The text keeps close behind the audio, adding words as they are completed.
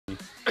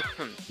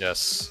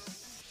Yes.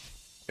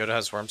 Yoda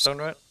has Wormstone,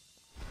 right?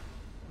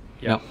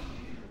 Yep.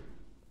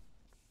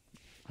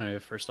 I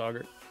have first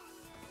auger.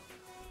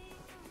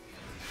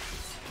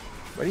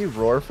 Why do you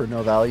roar for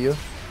no value?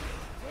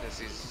 Because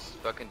he's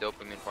fucking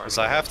dopamine farming. Because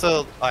I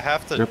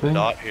have to Dripping.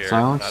 dot here.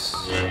 Silence.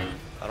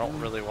 I don't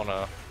really want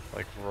to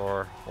like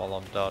roar while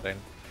I'm dotting.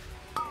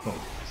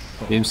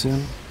 Beam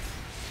soon.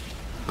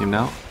 Beam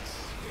now.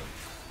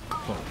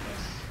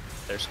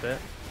 There's spit.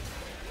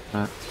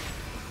 Alright.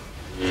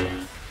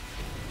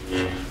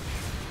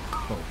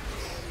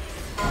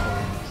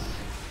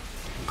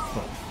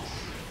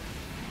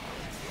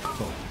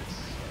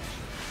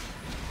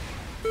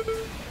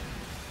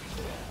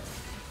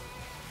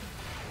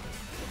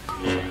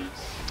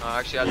 I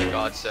actually had the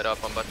god set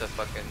up. I'm about to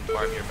fucking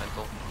farm your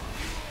mental.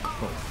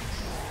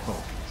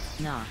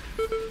 Nah.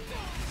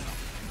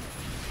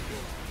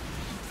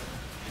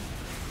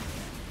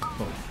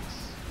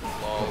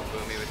 Lol,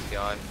 boomy with the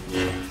eye.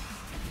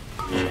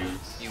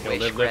 You Yo, wish,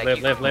 live.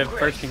 Greg,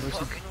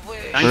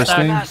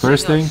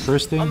 Bursting.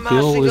 Bursting.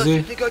 Heal, Lizzie.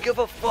 You think I give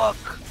a fuck?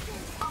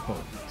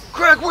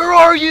 Greg, where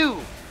are you?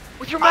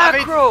 With your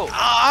macro!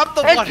 I'm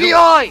the one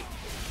NPI!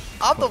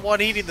 I'm the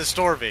one eating the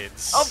store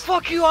beans. Oh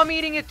fuck you, I'm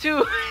eating it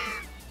too!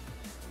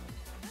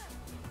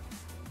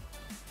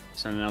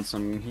 Sending out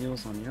some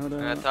heals on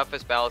Yoda.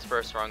 Toughest battles for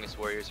our strongest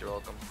warriors, you're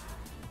welcome.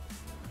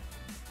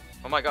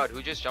 Oh my god,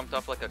 who just jumped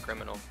off like a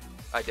criminal?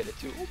 I did it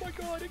too. Oh my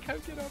god, I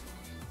can't get up.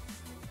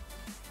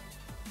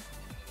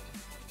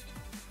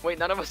 Wait,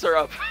 none of us are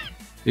up.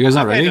 You guys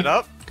not I made ready? it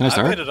up. Can I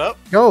start? made it up.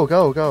 Go.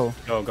 Go.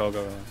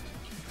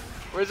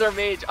 Where's our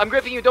mage? I'm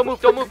gripping you, don't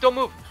move.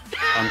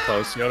 I'm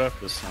close, Yoda,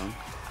 for the song.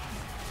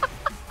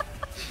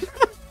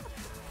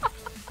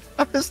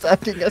 I'm just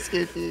acting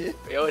SKP.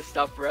 Yo,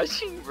 stop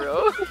rushing,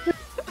 bro.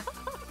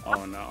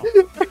 Oh no.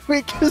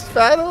 Weakest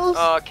battles?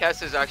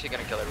 Kess is actually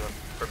gonna kill everyone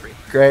for free.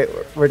 Great,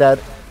 we're dead.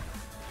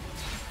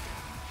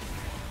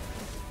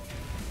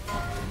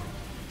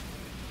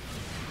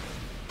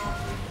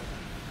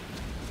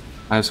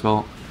 I have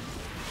skull.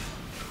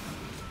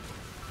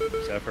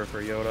 Zephyr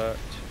for Yoda.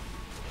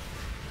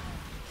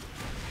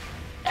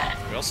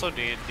 We also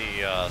need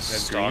the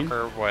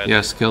stalker when.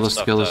 Yes, kill this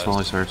stuff smallest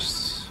does.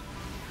 first.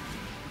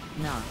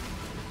 Nah.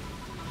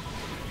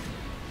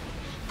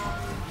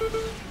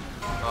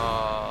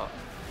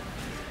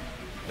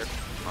 They're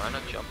kinda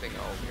jumping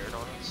all weird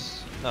on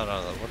us. No,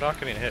 we're not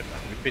getting hit, man.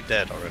 We'd be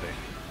dead already.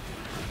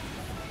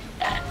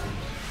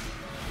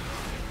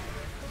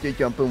 You're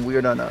jumping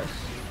weird on us.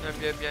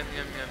 Yum.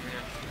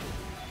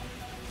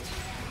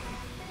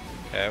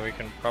 Yeah, we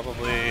can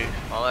probably.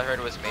 All I heard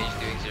was mage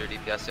doing 0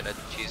 DPS in a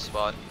cheese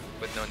spot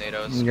with no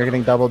nados. You're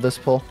getting double this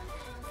pull.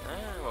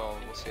 Well,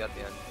 we'll see at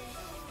the end.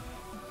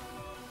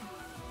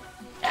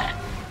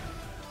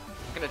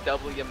 I'm gonna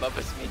double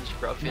Yamaba's mage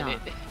prof in No.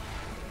 it.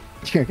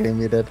 You're getting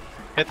muted.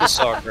 Hit the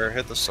stalker,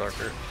 hit the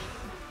stalker.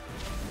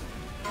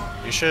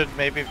 You should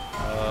maybe,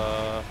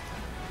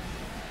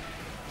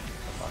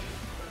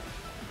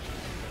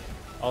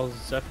 All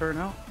Zephyr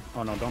now?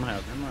 Oh no, don't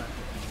have him.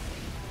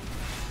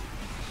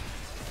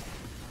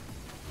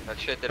 That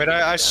shit did But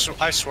really I good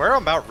damage. I swear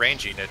I'm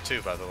outranging it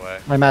too, by the way.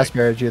 I mass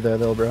buried you there,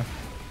 though, bro.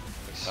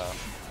 Thanks,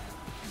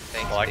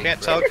 Well, I big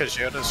can't bro. tell because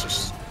Yoda's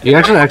just. You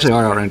actually are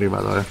outranging,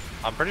 by the way.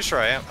 I'm pretty sure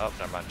I am. Oh,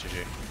 never mind,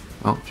 GG.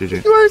 Oh,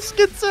 GG. You are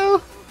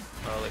schizo!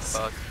 Holy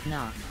fuck.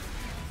 Nah.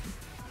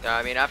 Yeah,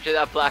 I mean, after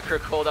that black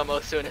rook hold, I'm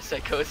also in a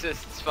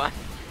psychosis. It's fine.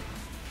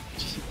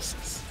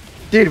 Jesus.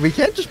 Dude, we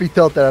can't just be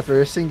tilted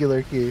after a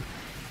singular key.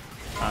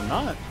 I'm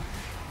not.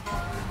 I'm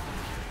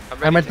I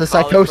ready meant to the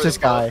call it for psychosis the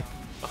guy.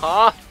 vote.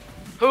 Huh?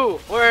 Who?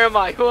 Where am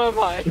I? Who am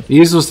I?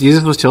 Jesus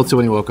was tilted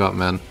when he woke up,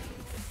 man.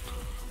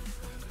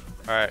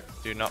 Alright,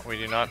 we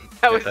do not.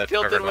 I get was that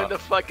tilted when juggernaut. the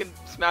fucking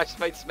smash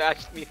fight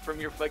smashed me from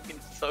your fucking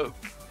soak.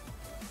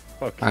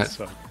 Fuck. Alright,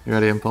 So. you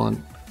ready? I'm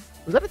pulling.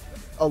 Was that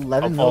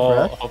 11 mil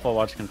breath? Hope I'll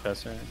watch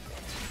Confessor.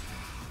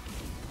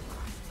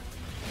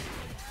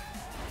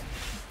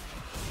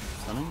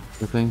 Stunning?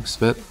 Dripping,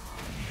 spit,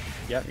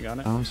 Yeah, you got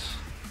it. silence.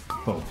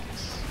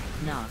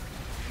 Nah.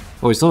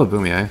 Oh, we still have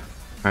Boomy, eh?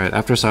 Alright,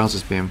 after silence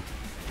is beam.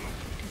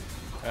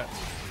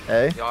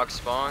 Hey? Yogg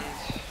spawned.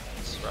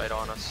 It's right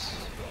on us.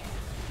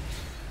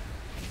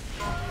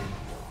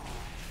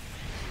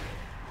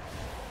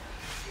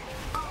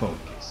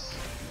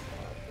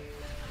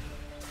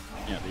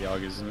 Yeah, the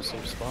Yogg is in the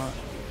same spot.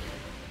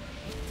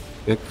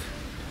 Kick.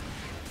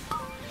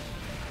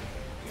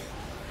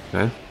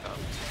 Okay.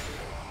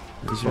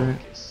 Is your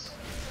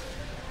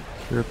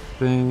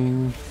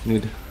dripping?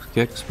 Need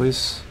kicks,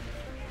 please.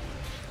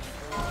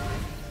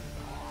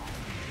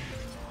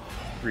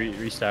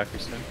 Restack.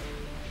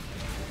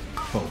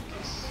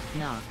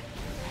 Nah.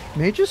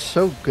 Mage is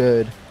so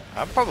good.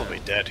 I'm probably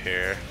dead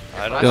here.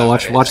 I don't Yo, have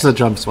watch anything. the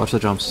jumps. Watch the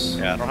jumps.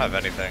 Yeah, I don't have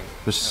anything.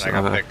 Just And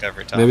I got have a- picked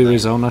every time. Maybe then.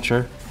 rezone. Not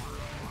sure.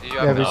 Did you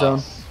Yeah, have every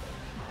zone.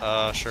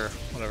 Sure,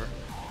 whatever.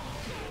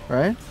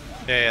 Right?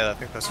 Yeah, I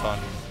think that's fine.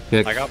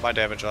 Kick. I got my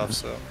damage off,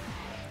 so.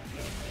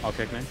 I'll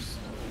kick next.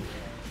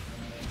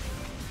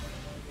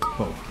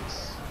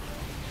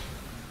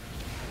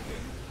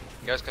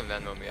 You guys can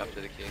Venmo me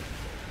after the key.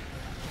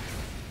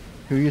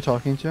 Who are you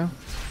talking to?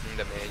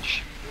 The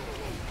mage.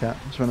 Yeah,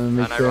 just wanted to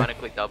make clear.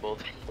 Unironically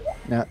doubled.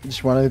 Yeah,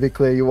 just wanted to be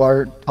clear. You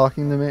are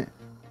talking to me.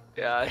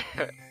 Yeah.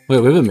 Wait,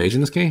 we have a mage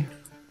in this key?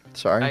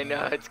 Sorry. I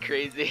know, it's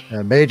crazy.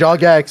 Yeah, mage all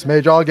Gex.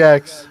 Mage all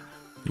Gex.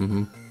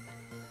 Mm-hmm.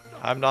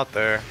 I'm not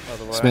there, by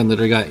the way. This man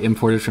literally got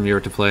imported from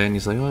Europe to play, and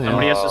he's like, oh yeah.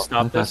 Somebody has to that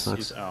stop this.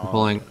 sucks. He's- I'm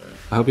pulling.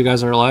 I hope you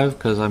guys are alive,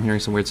 because I'm hearing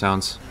some weird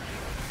sounds.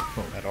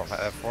 I don't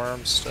have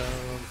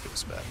Wormstone.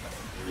 It's bad.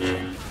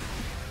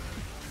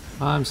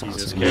 I'm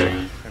Jesus, silencing.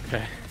 okay.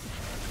 Okay.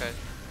 Okay.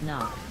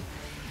 Knock.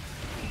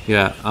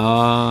 Yeah,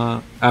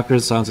 after the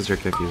silence, it's your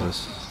kick,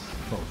 Jesus.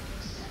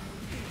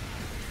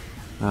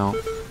 No,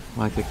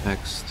 my kick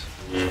next.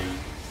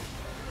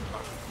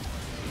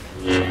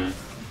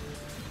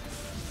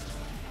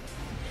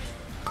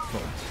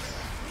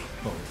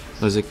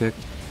 Lizzie kick,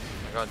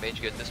 Oh my god,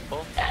 mage good this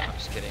pull? I'm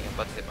just kidding, I'm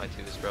about to hit my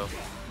twos, bro.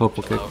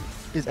 hopeful Chill kick. out.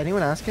 Is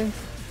anyone asking?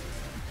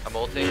 I'm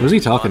ulting. Who's he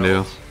talking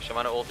to?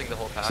 Shamana ulting the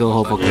whole pack. Still a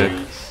hopeful also.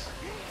 kick.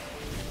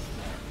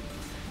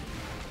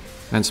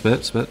 And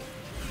spit.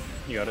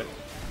 You got it.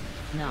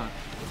 Knock.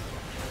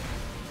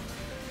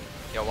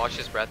 Yo, watch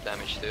his breath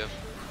damage too.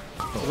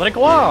 Let it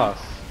go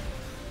off!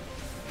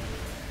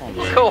 Oh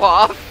my. Go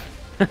off!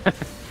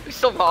 We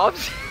still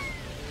mobs?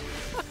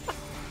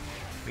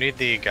 We need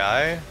the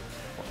guy.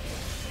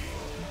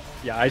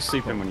 Yeah, I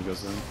sleep him when he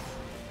goes in.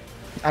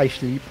 I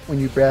sleep when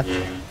you breath.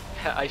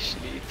 I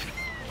sleep.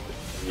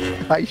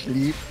 I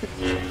sleep.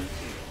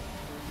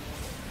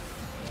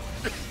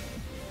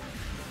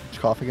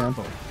 Just cough again.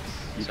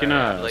 You Sorry, can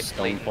I'm, like, stone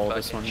blatant pull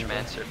this fucking one. You know?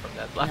 Schmancer from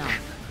that black.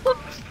 No.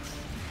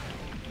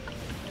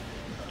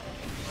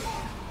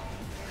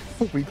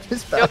 We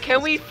just Yo,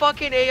 can we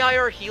fucking AI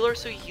our healer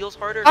so he heals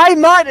harder?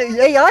 I'm not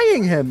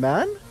AIing him,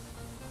 man.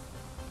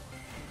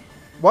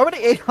 Why would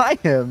I AI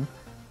him?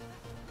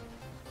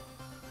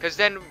 Cause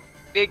then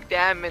big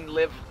damn and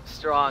live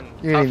strong.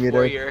 You're Tough gonna be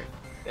warrior.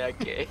 Yeah,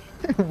 okay.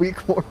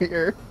 Weak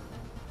warrior.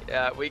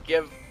 Yeah, we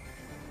give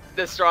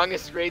the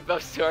strongest raid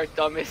buffs to our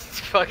dumbest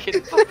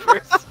fucking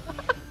buffers.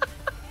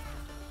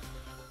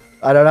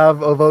 I don't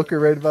have Evoker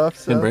raid buff,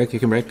 You can so. break, you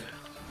can break.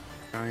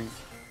 Trying.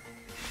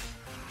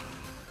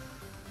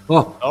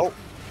 Oh, Oh,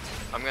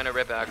 I'm gonna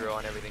rip aggro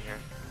on everything here.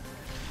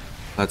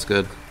 that's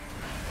good.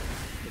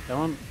 Get that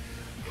one.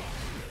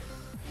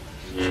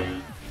 You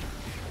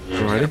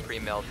I'm ready? gonna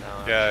pre-melt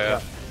now. yeah.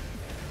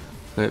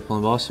 Okay,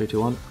 pulling boss, 3, 2,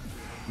 1.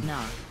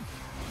 Knock.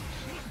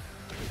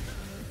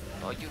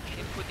 Oh, you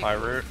can't put the My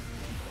root.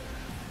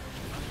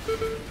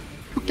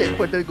 You can't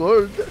put the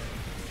gold.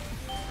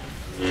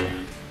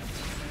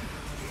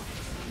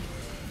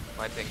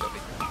 My ping, don't be.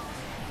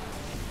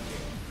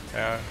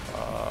 Yeah.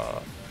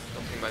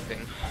 Don't ping my ping.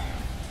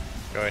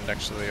 Going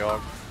next to the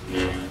Yogg.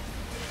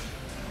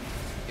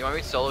 You want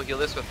me to solo heal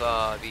this with VE?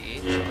 I'll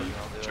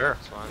do it. Sure.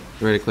 It's fine.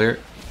 You ready to clear it?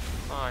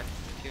 Fine.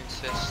 If you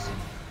insist.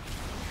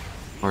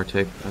 Or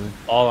take, rather.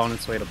 All on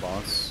its way to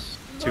boss.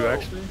 2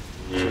 actually.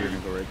 So you're gonna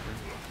go right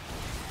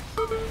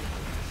there.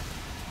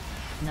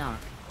 Knock.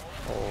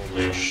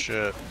 Holy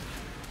shit.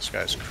 This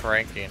guy's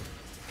cranking.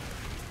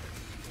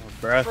 Oh,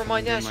 breath. For my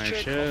and do nest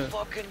trick, shit.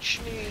 fucking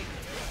schnee.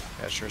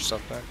 Yeah, sure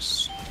stuff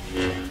next.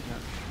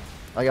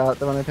 I got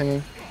the one I'm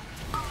pinging.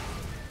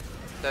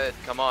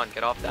 Come on,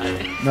 get off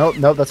that.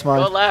 Nope, that's Go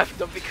mine. left,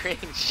 don't be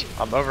cringe.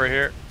 I'm over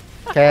here.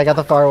 Okay, I got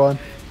the far one.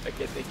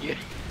 Okay, thank you.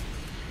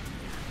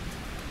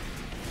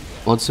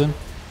 Blood soon?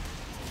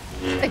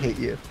 I hate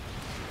you.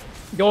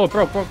 Go,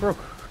 broke.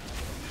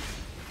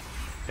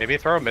 Maybe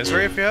throw a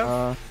misery if you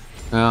have?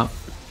 Yeah.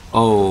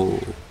 Oh,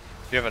 Do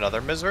you have another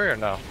misery or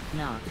no?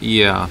 Knock.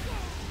 yeah.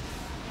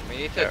 We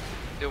need to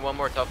do one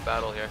more tough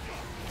battle here.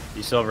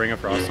 You still have Ring of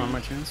Frost on by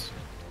chance?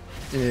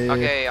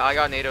 Okay, I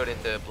got NATO'd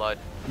into blood.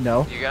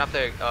 No. You're gonna have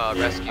to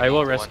rescue I me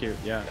will into rescue,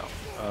 one. yeah.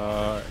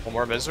 No. One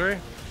more misery?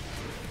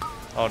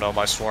 Oh no,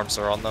 my swarms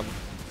are on them.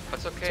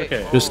 That's okay.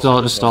 okay. Just stall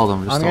them. Just I'm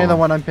stall getting the them.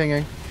 one I'm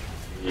pinging.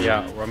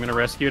 Yeah, well, I'm gonna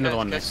rescue into the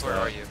one Guess next where to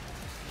are that. you?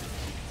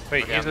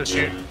 Wait, Okay, he's I'm- a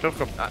shoot. Don't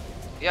go.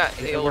 Yeah,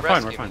 he'll we're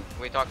rescue fine, me.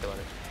 We talked about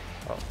it.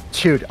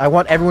 Dude, I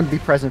want everyone to be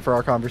present for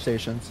our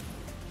conversations.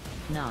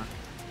 Knock.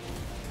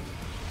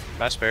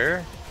 Mass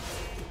barrier?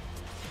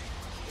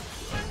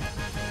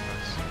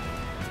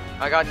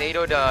 I got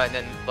NATO'd and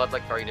then blood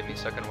like targeted me,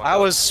 so I couldn't walk I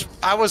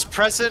out. was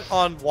present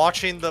on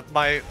watching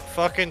my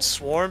fucking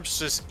swarms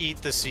just eat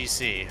the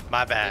CC.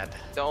 My bad.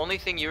 The only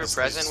thing you were This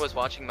present is- was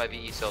watching my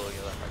VE solo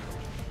heal that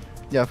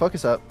Yeah,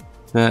 focus up.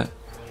 Yeah.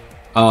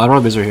 I don't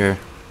have misery here.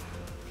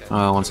 Okay,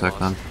 One we sec, lost.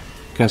 then.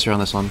 Caster on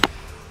this one.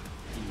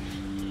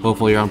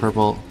 Hopefully you're on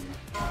purple.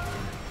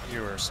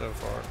 You were so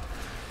far.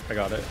 I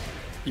got it.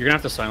 You're gonna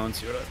have to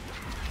silence Yoda.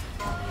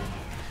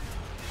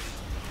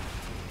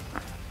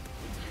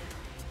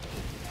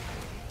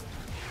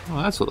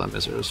 Oh, that's what that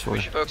misery is for. We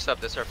should focus up.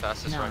 This is our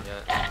fastest No. run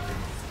yet.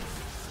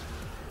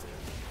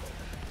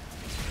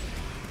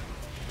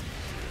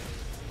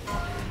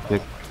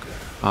 Kick.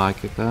 I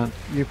kick that.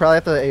 You probably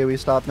have to AoE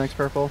stop next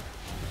purple.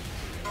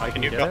 I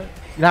can You get got- it?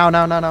 No.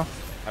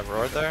 I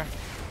roared there.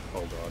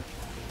 Oh god.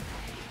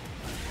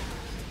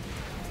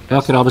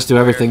 Fuck it, I'll just do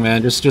everything,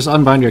 man. Just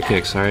unbind your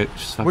kicks, alright?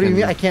 What do you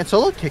mean? I can't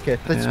solo kick it.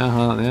 That's Yeah,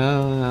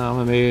 I'm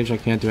a mage. I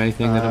can't do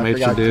anything that a mage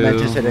should do.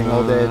 Just hitting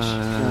old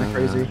age.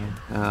 Crazy.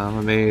 I'm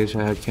a mage.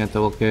 I can't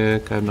double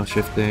kick. I have no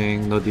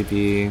shifting, no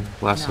DP,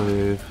 blast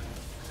wave.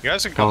 You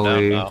guys can come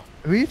down now.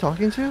 Who are you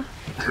talking to?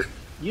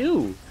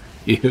 You.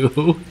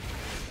 You.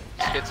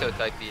 Just get so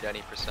type beat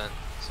any percent.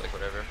 It's like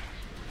whatever.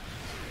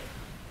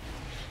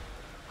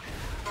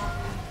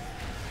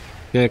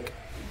 Kick.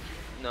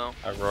 No.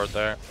 I roared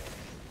there.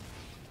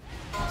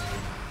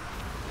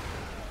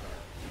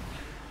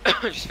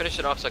 Just finish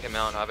it off so I can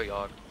mount. I have a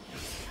yog.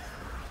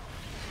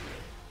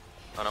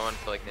 I don't want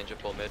to like ninja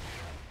pull mid.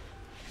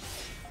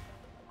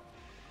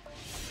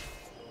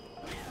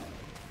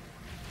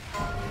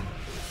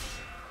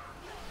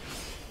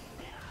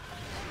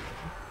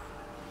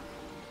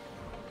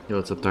 Yo,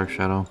 what's up, Dark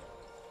Shadow?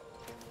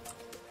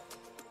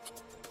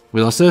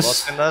 We lost this?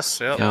 Lost in this?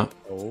 Yep. Yeah.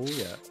 Oh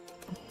yeah.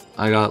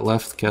 I got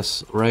left,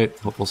 Kess right,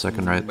 Hopeful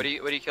second right. What are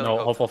you killing? No,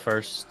 Hope? hopeful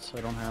first.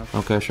 I don't have.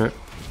 Okay, sure.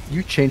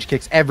 You change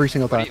kicks every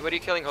single time. What are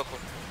you killing Hopeful?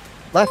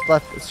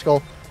 Left,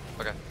 skull.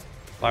 Okay.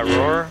 My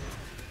roar.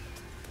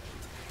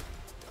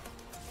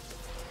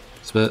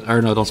 Spit.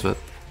 Or no, don't spit.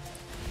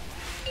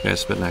 Okay,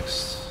 spit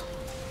next.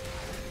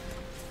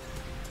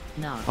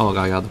 No. Oh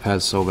god, the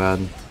pad's so bad.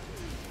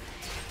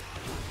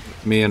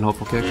 Me and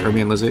Hopeful kick, or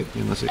me and Lizzie.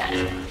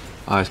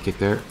 Oh, I just kicked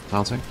there,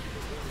 bouncing.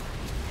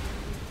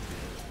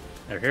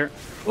 They're here.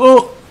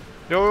 Oh!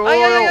 Yo,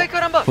 Ay,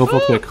 caramba!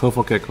 Hopeful kick,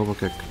 hopeful kick, hopeful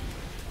kick.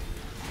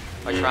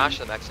 I crashed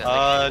them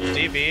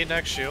accidentally. DB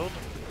next shield.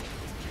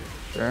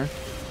 Sure.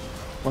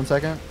 1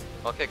 second.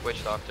 I'll kick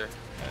Witch Doctor.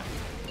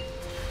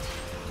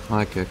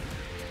 My kick.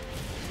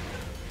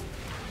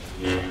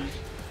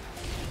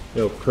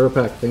 Yo,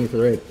 Kerpack, thank you for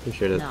the raid.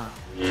 Appreciate it. No.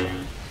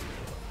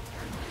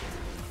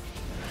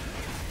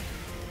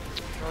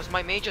 Was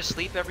my mage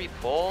asleep every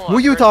pull? Who are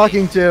you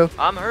talking to?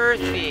 I'm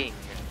hurting.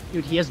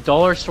 Dude, he has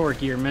dollar store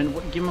gear, man.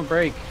 Give him a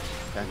break.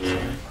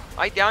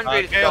 I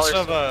downgraded the Chaos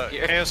dollar Nova, store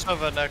gear. Chaos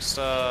Nova next,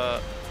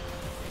 right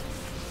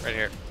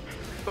here.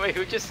 Wait,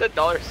 who just said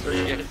dollar store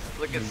gear?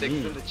 Look at 6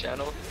 in the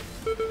channel.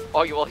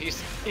 Oh, well, he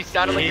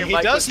sounded like your He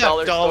mic does was have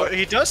dollar store.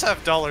 He does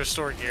have dollar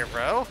store gear,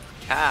 bro.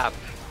 Cap.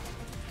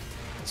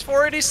 It's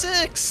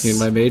 486. Dude,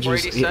 my mage is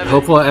 487.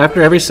 Hopeful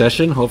after every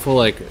session. Hopeful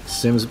like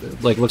sims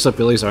looks up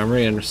Billy's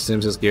armory and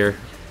sims his gear.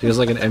 He has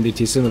like an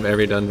MDT sim of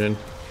every dungeon.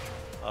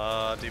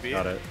 DB.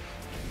 Got it.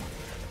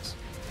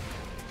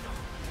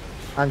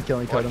 I'm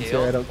killing One totems heal,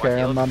 here. I don't one care.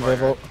 heal I'm on before-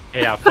 revolt.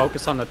 Yeah,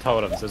 focus on the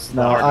totems. This is the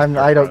No, hardest I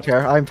part don't about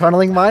care. I'm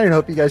tunneling mine and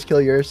hope you guys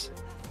kill yours.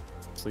 it.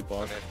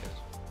 Sleepwalk. Okay.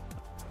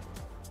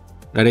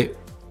 Ready?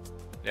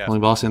 Yeah. Only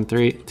boss in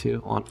 3, 2,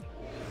 1.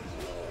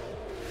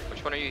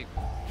 Which one are you?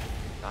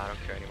 Nah, I don't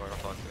care anymore. Don't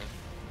talk to me.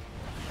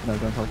 No,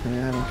 don't talk to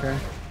me. I don't care.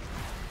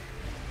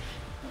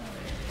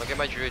 Look at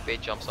my druid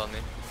bait jumps on me.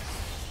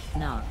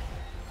 No.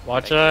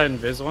 Watch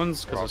invis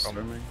ones because of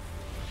Welcome. storming.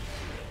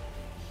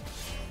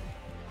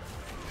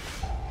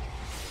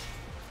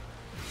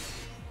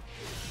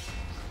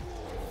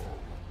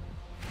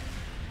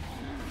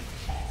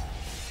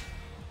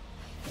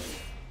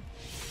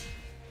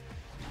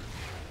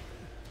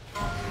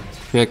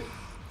 Kick.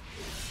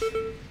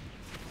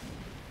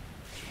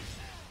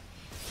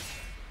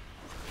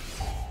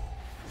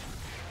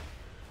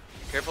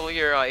 Careful of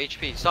your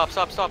HP. Stop,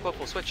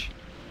 Hopeful, switch.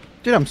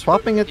 Dude, I'm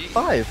swapping at You-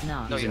 5.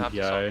 No. No, you have to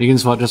Yeah. stop. You can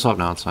swap, just swap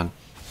now. It's fine.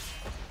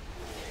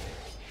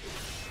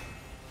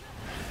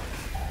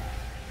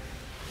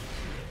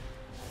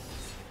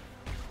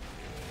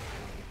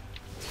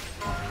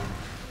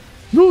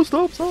 No,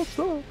 stop. Nice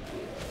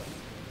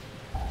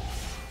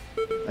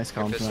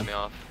You're calm. pissing me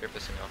off. You're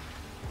pissing me off.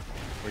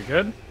 We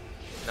good?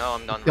 No,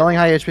 I'm done. Killing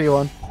high HP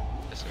one.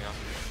 Pissing me off.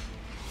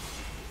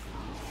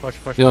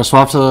 Push. Yo,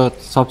 swap to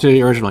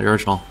the original. Your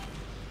original.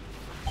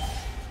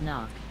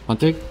 Knock.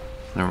 Hunting?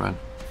 Never mind.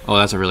 Oh,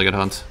 that's a really good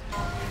hunt.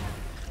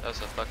 That was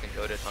a fucking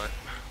goated hunt.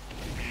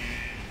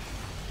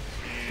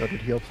 Go to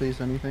heal, please.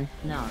 Anything?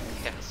 Knock.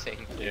 Yeah,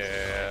 same.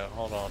 Yeah,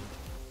 hold on.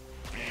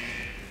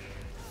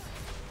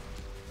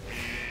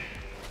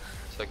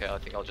 It's okay, I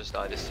think I'll just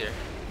die this year.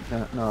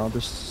 No, I'll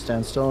just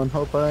stand still and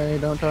hope I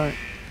don't die.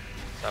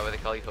 Is that why they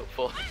call you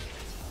hopeful?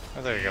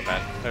 Oh, there you go,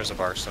 man. There's a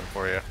Barstone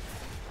for you.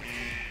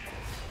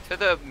 To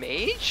the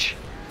mage?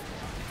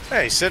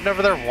 Hey, he's sitting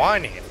over there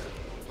whining.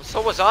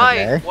 So was I.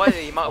 Okay. What?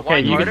 You might Okay,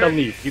 whine you get harder? the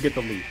lead. You get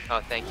the lead.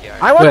 Oh, thank you.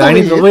 I want Wait, to I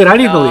need leave. to wait. I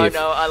need to No, leave.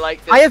 no, I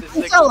like this. I have This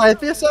is PSL. I have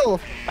PSL.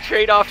 a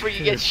trade-off where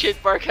you get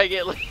shit bark, I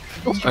get lead.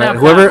 Alright, Have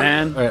whoever, that,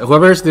 man. alright,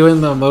 whoever's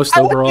doing the most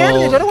I want damage. I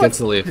overall don't gets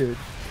the want lead. dude.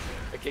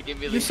 Okay, give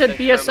me You lead. said Thank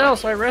you very BSL, much.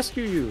 so I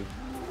rescue you.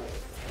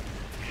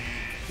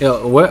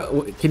 Yo,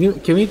 what? Can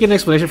we get an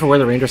explanation for where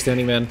the Ranger's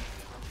standing, man?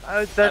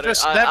 They're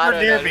just I never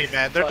don't near know. me,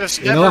 man. They're just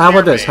You never know what? How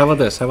about near this? me. How about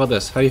this? How about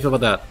this? How do you feel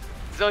about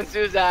that? Don't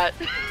do that.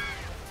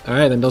 All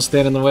right, then don't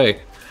stand in the way.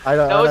 I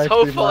don't. That I was don't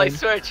actually hopeful, I mind.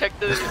 swear. Check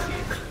the receipt.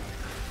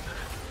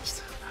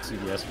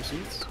 CBS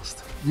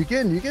receipts. You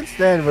can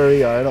stand where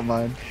we are. I don't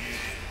mind.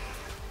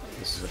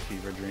 This is a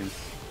fever dream.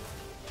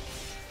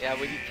 Yeah,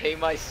 when you pay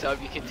my sub,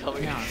 you can tell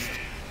me. No.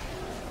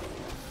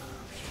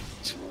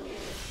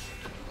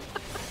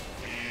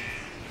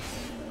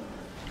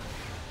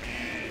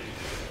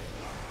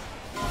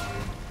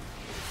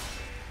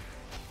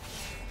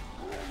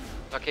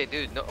 Okay,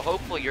 dude. No,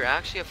 hopefully you're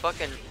actually a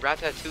fucking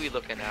Ratatouille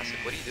looking acid.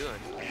 What are you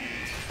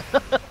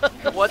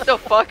doing? What the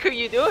fuck are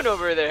you doing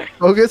over there?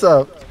 Focus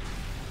up.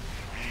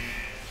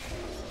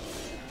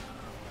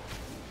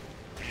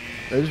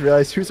 I just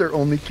realized who's our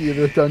only key of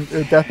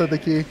the death of the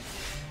key.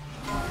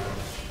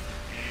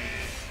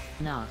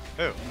 Knock.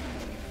 Who?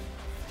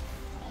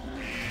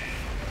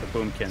 The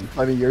boomkin.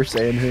 I mean, you're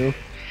saying who?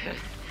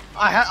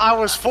 I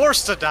was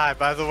forced to die,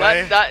 by the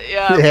way.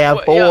 Yeah. Yeah,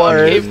 okay,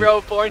 bored.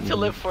 bro. Born to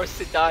live, forced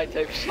to die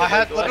type shit. I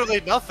had like, what?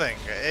 literally nothing.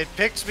 It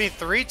picked me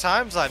 3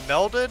 times. I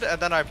melded,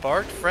 and then I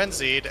barked,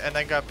 frenzied, and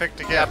then got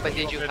picked again. Yeah, but What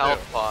did you do I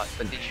health do? pot?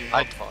 But did you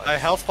health pot? I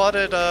health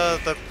potted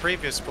the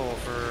previous pool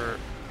for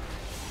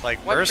like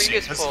What bursting.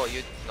 previous pull?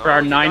 You, no, For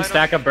our you 9 died on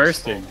stack of previous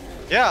bursting. pull.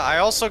 Yeah, I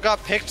also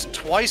got picked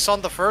twice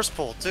on the first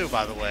pull too,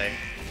 by the way.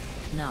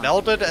 Knock.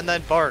 Melded and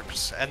then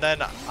barked, and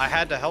then I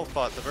had to health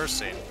pot the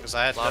bursting because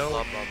I had Blah no.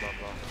 blah blah blah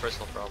blah.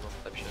 Personal problem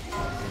type shit.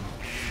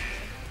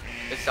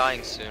 It's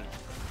dying soon.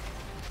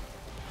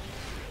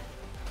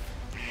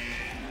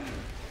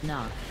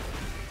 Knock.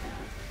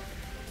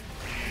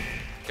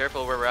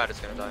 Careful where we're at. It's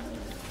gonna die.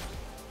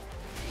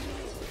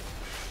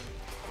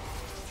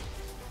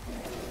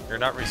 You're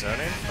not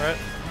rezoning, right?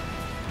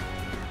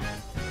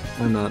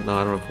 I'm not. No,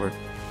 I don't report.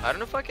 I don't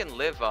know if I can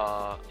live.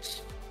 I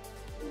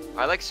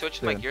like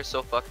switched my Yeah. gear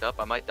so fucked up.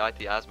 I might die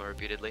to asthma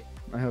repeatedly.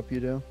 I hope you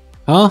do.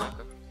 Huh?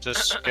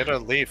 Just get a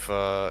leaf. If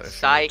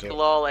you need to.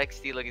 Cyclol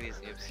XD. Look at these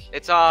noobs.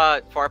 It's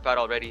far pad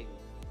already.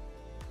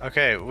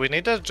 Okay, we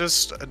need to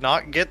just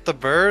not get the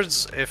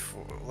birds. If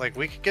like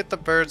we could get the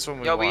birds when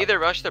we Yo, want. we either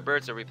rush the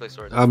birds or replay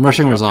swords. I'm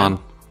rushing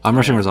Razan. I'm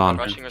rushing Razan.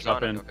 Rushing is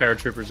Drop on. in. Okay.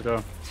 Paratroopers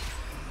go.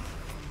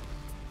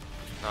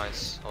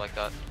 Nice. I like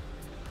that.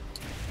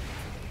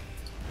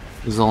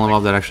 This is the only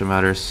mob that actually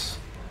matters.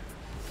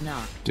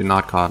 Knock. Do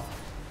not caught.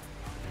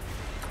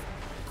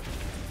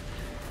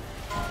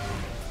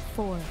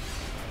 4,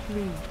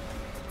 3,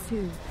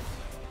 2,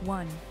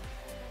 1.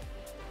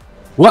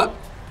 What?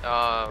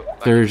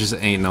 Back- There just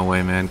ain't no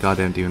way, man.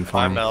 Goddamn demon I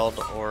farm. meld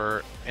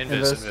or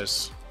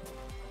invis.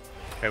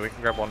 Okay, we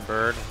can grab one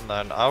bird, and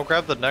then I'll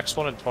grab the next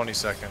one in 20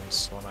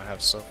 seconds when I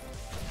have stuff.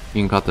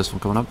 You can cut this one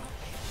coming up.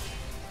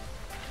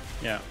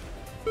 Yeah.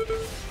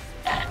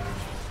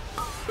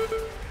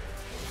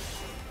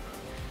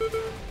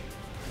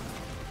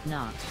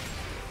 Knock.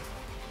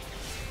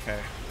 Okay,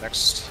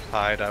 next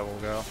hide I will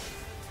go.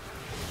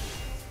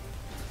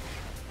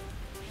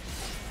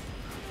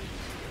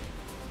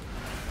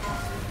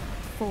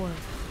 Four,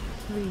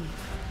 3,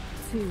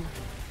 2,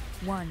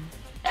 1.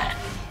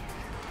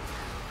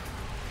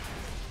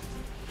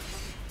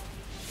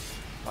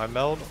 I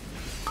meld.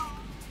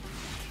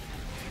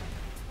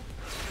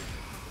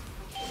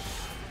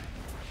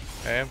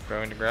 Okay, I'm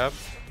going to grab.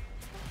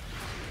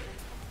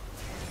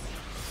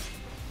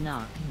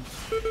 Knock.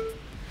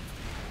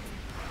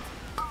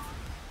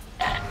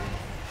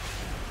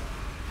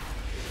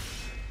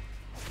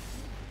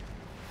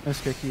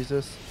 Let's go use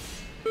this.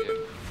 Yeah,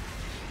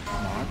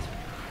 Not.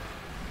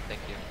 thank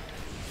you.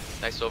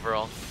 Nice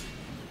overall.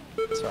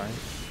 It's fine.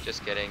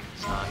 Just kidding.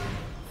 It's not.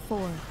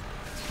 4,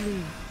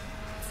 3,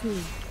 2.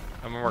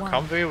 And when we're Wow.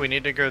 comfy, we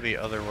need to go the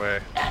other way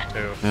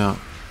too. Yeah.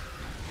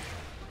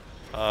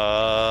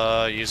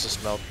 Use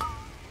this meld.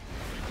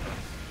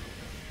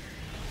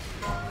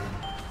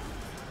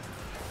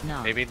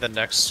 Knock. Maybe the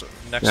next Yeah,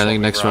 I one think we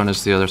next run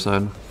is the other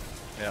side.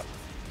 Yeah.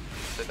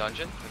 The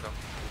dungeon?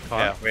 Okay.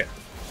 Yeah. Wait.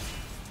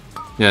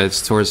 Yeah,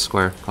 it's towards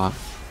square. Caught.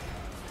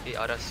 The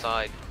other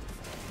side.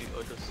 The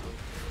other side.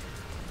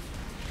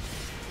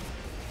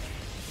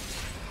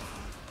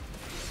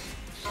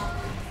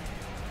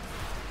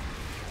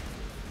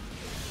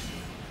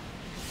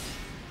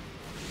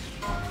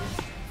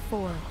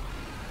 Four,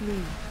 3,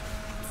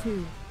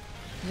 2,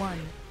 1.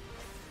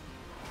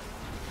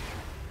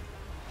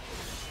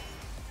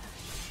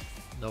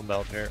 No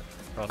meld here.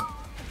 Run.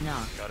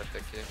 Knock. Gotta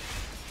pick you.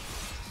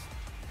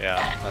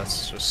 Yeah,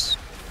 that's just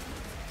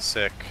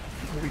sick.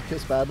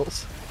 Weakest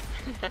battles.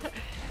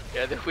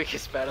 Yeah, the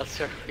weakest battles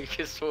are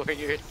weakest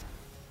warriors.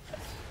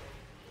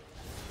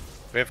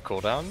 We have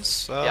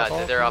cooldowns. Yeah,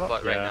 all they're up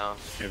coming right Yeah. now.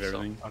 We have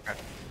everything. Okay.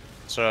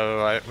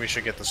 So we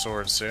should get the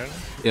sword soon.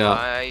 Yeah.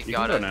 I You can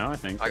gotta. go now, I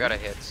think. I gotta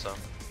hit. So.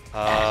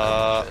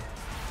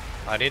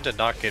 I need to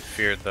not get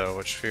feared though,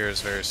 which fear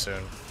is very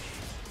soon.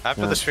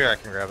 After Yeah. this fear, I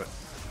can grab it.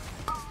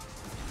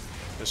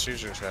 Just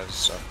use your strategy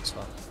stuff. It's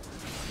fine.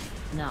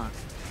 Knock.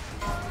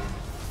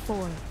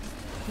 4,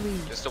 3,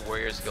 Just a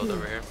warrior's guild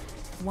over here.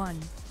 1.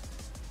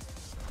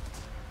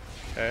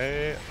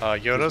 Okay.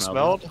 Yoda's Who's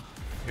meld. melding?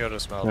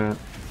 Yoda's meld. Yeah.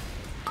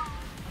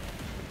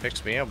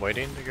 Picks me. I'm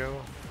waiting to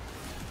go.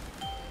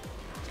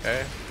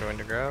 Okay. Going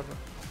to grab.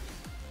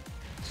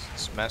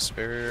 It's mass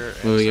barrier.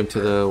 and Moving him to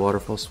zipper. the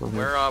waterfall swim.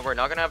 We're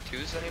not gonna have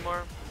twos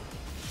anymore.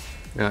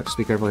 Yeah, just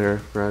be careful here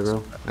for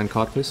aggro. And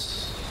caught,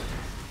 please.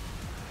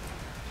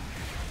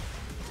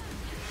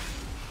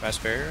 Mass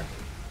barrier.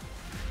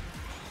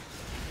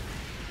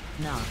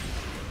 Knock.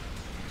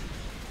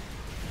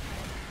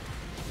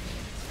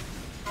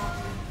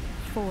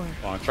 4,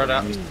 Launch Spread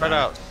out. around. Spread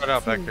out. Spread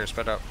out back Two. here.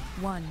 Spread out.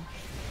 1.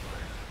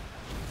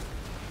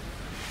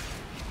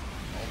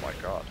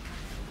 god.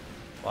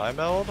 My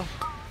meld?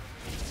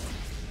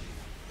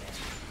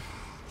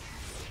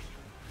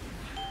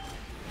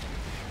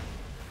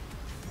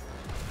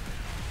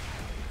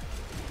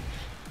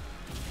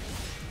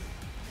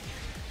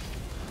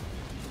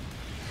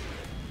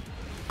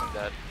 I'm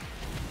dead.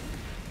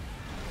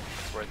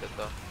 It's worth it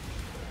though.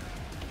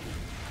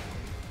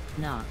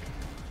 Knock.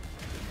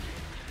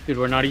 Dude,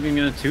 we're not even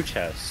gonna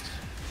 2-chest.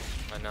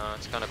 I know,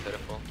 it's kind of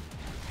pitiful.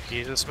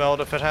 Key to smell it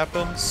if it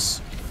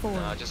happens. 4,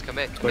 Nah, just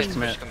commit, Squish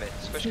commit, commit.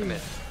 squish, Two. commit.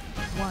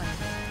 1.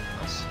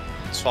 Nice.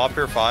 Swap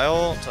your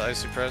file to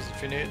Icy Prez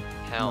if you need.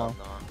 Hell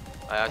no.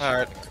 I actually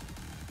Alright. don't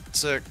think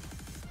Sick.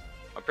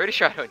 I'm pretty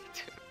sure I don't need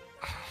to.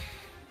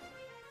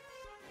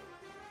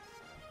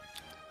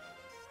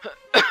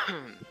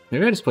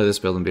 Maybe I just play this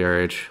build in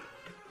BRH.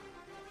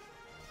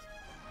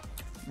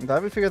 I'm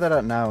glad we figured that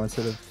out now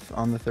instead of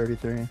on the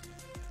 33.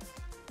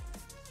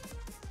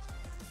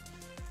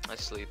 I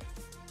sleep.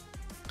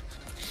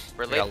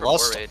 We're We late got for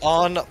lost war raid.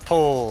 on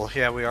pull.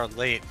 Yeah, we are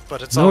late,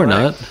 but it's No, we're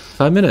alright. not.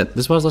 5 minutes.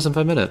 This was less than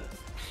 5 minutes.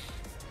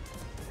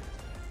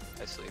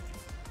 I sleep.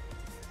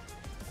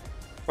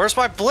 Where's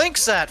my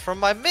blinks at from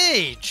my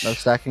mage? No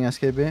stacking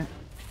SKB.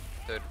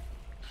 Dude.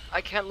 I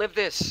can't live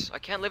this. I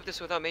can't live this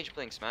without mage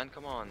blinks, man.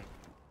 Come on.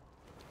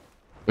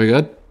 We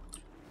good?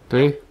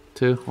 3,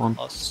 2, 1.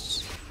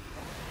 Us.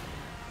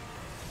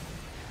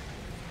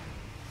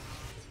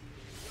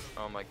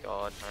 Oh my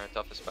god. Alright,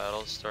 toughest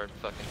battles. Start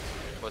fucking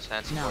most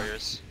handsome No.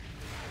 warriors.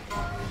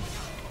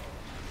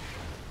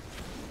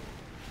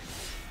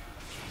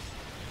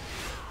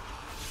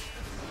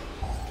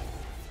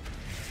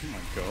 Oh my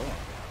god.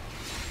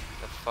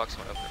 That fucks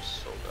my opener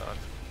so bad.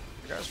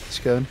 You guys It's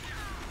good.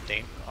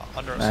 Dane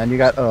under us. And you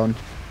got owned.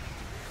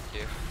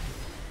 Thank you.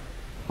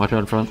 Watch out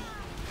in front.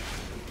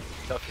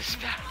 Toughest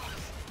battles.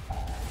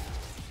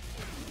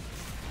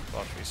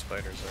 Fuck, these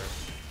spiders are.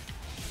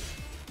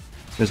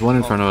 There's one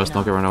in front of us.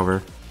 Don't get run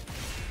over.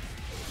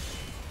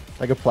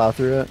 I could plow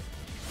through it.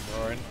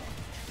 roaring.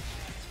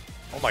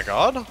 Oh my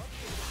god.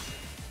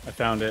 I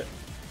found it.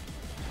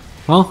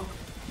 Well,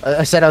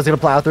 I said I was gonna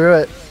plow through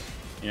it.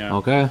 Yeah.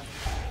 okay.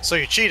 So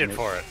you cheated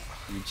for it.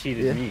 You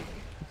cheated Yeah. me.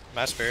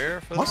 Mass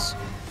barrier for this?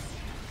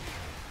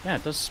 Yeah,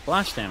 it does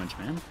splash damage,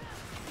 man.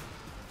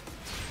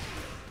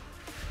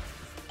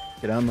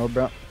 Get on, little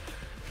bro.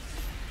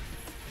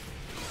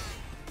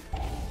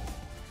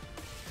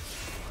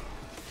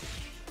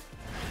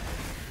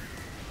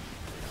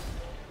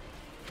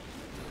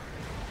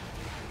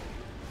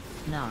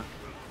 Knock.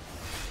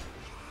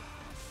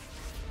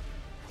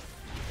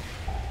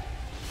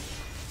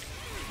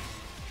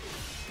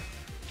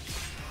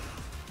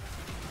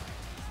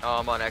 Oh,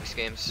 I'm on X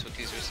Games with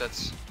these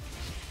resets.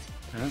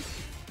 Huh?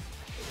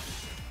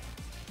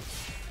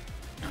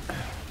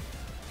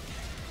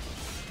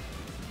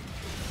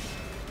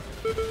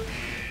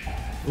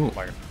 Ooh.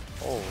 My,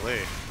 holy.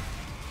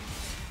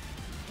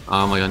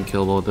 I'm like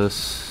unkillable with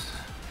this.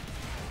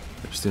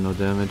 I just do no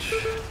damage.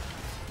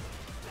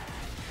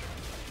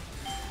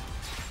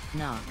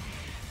 Knock.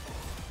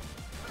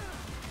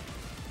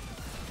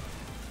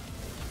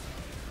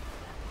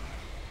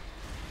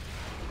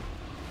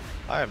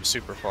 I am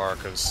super far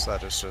because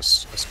that is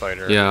just a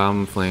spider. Yeah,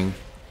 I'm fleeing.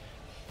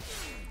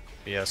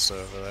 BS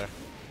over there.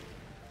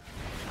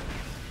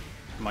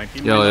 Might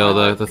be.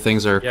 Yo, the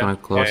things are Yeah. kind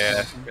of close.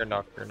 Yeah, you're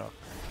not, you're not.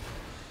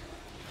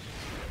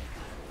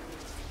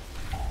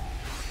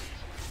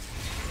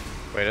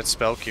 Wait, its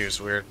spell queue is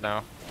weird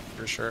now,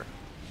 for sure.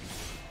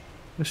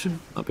 It should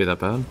not be that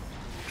bad.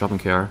 Dropping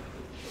KR.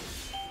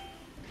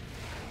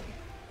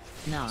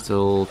 Knock.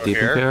 Still deep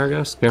in here? KR, I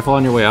guess. Careful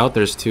on your way out,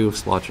 there's 2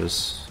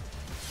 splotches.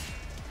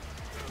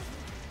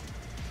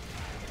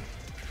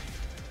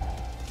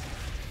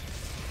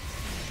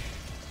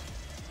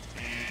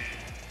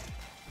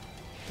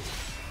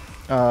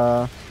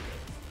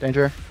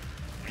 Danger.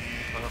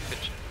 Oh,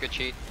 good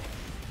cheat.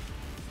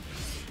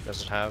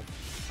 Doesn't have.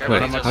 Wait,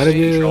 Everybody how did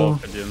you- Control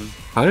for Jim.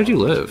 How did you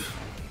live?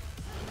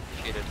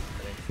 cheated, I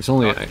think. It's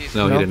only... Oh, he's-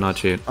 no, he No. did not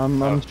cheat.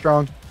 I'm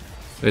strong.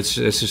 It's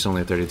just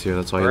only a 32,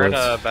 that's why he We're in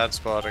lives. a bad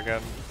spot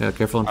again. Yeah,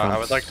 careful in front. I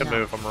would like to No.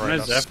 move. I'm Am I right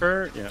on.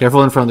 Zephyr? Yeah.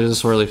 Careful in front, there's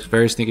a swirly.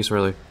 Very sneaky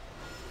swirly.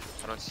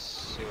 I don't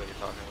see what you're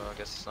talking about. I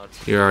guess it's not.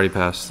 You're already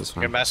past, that's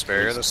Get fine. mass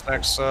barrier this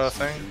next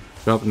thing.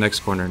 Go up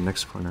next corner,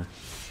 next corner.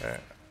 Okay.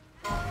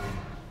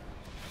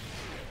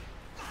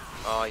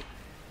 Oh, I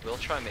will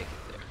try and make it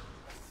there.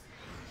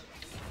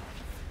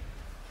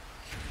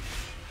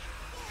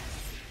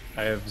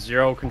 I have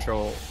 0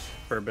 control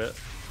for a bit.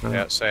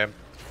 Yeah, same.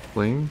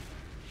 Fleeing.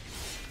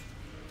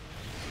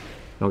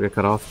 Don't get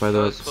cut off by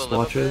the Those will live a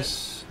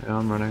splotches. Yeah,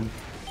 I'm running.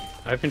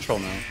 I have control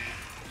now.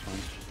 It's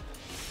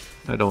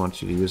fine. I don't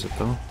want you to use it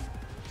though.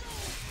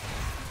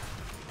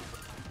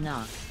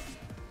 Knock.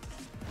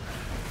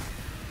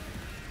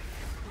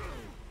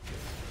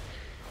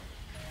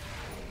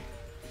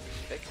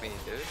 Pick me,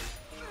 dude.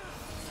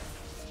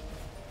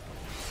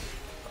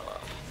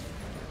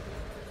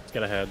 Let's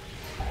get ahead.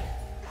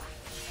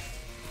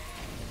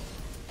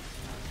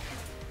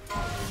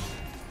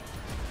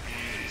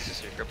 This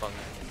is your grip on me,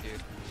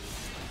 dude.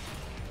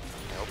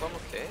 I hope I'm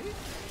okay.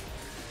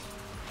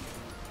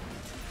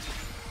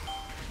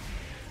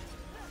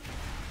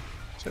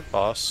 It's a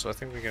boss, so I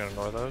think we can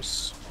ignore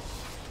those.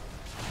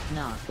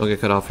 Knock. We'll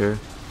get cut off here.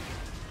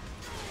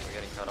 We're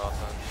getting cut off.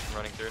 I'm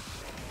running through.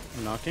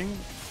 Knocking?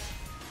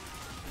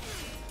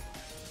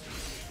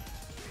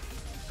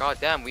 God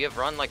damn, we have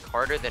run like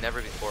harder than ever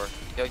before.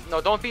 Yo,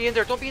 no, don't be in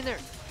there. Don't be in there.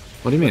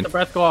 What do you mean? Let the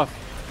breath go off.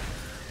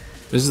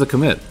 This is the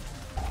commit.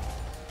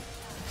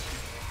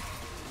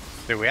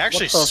 Dude, we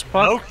actually What the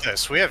fuck? smoked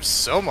this. We have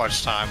so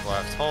much time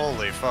left.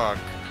 Holy fuck.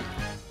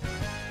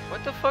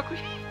 What the fuck?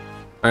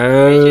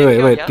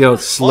 Wait, yo,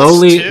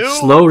 slowly, two?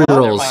 slow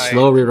rerolls, Oh my.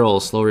 slow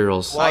rerolls, slow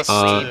rerolls. Plus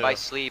I two. sleep. I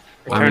sleep.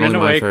 I'm Turn rolling it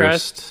mine away,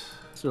 first.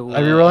 Crest.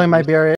 Are you rolling my BRA?